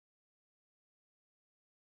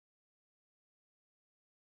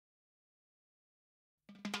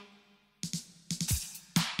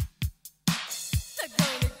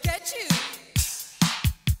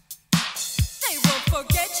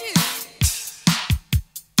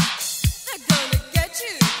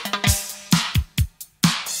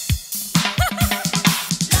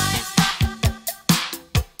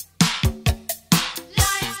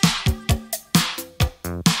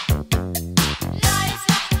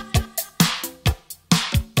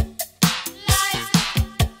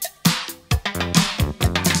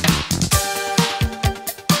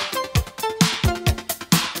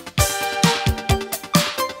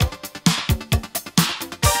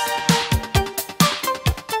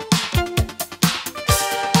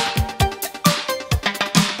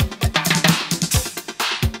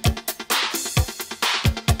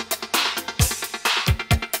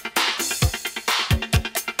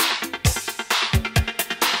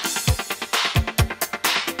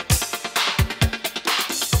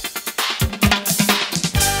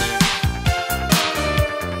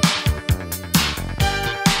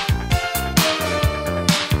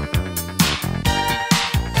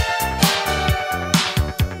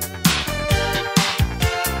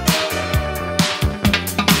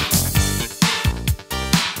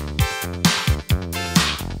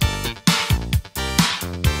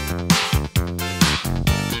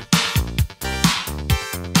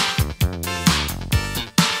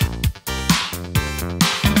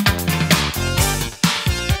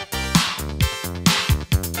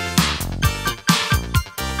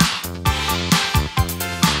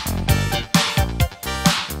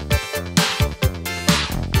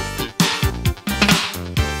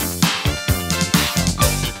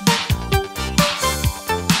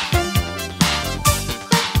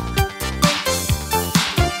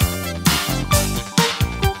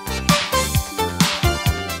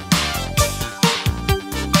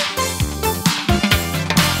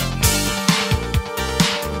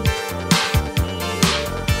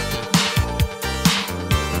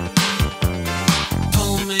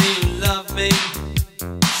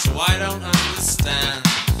I don't understand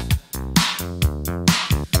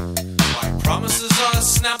why promises are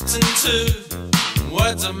snapped in two and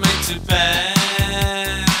words are made to bend.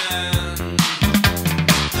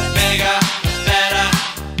 Bigger, better,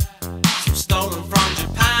 some stolen from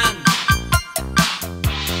Japan,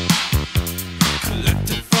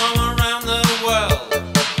 collected from around the world.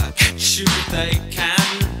 I catch you if they can.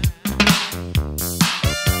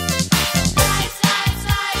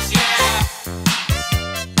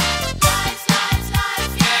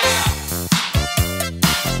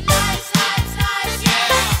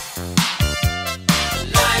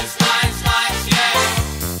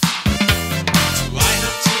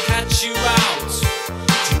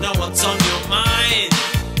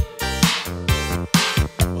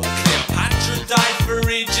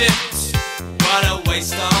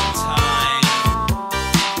 Waste of time.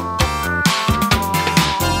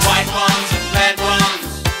 White ones and red ones,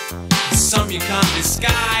 some you can't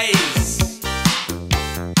disguise.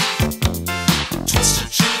 Twist the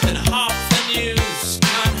truth and half the news,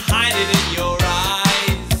 can't hide it in your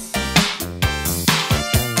eyes.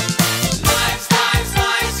 Lies, lies,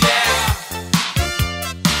 lies, yeah.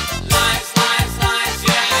 Lies, lies, lies,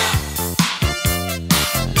 yeah.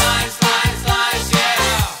 Lies, lies, lies, yeah.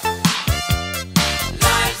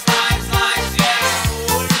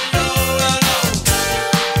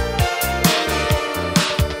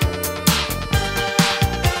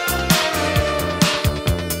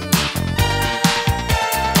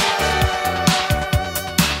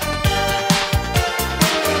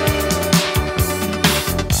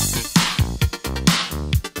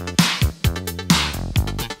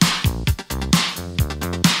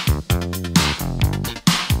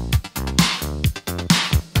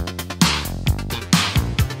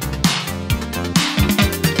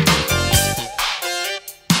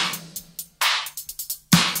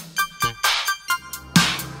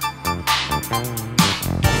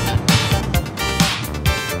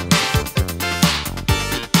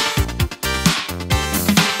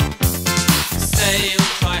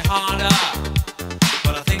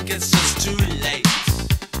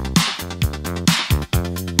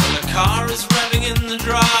 Car is revving in the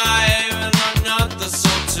drive, and I'm not the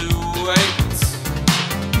sort to wait.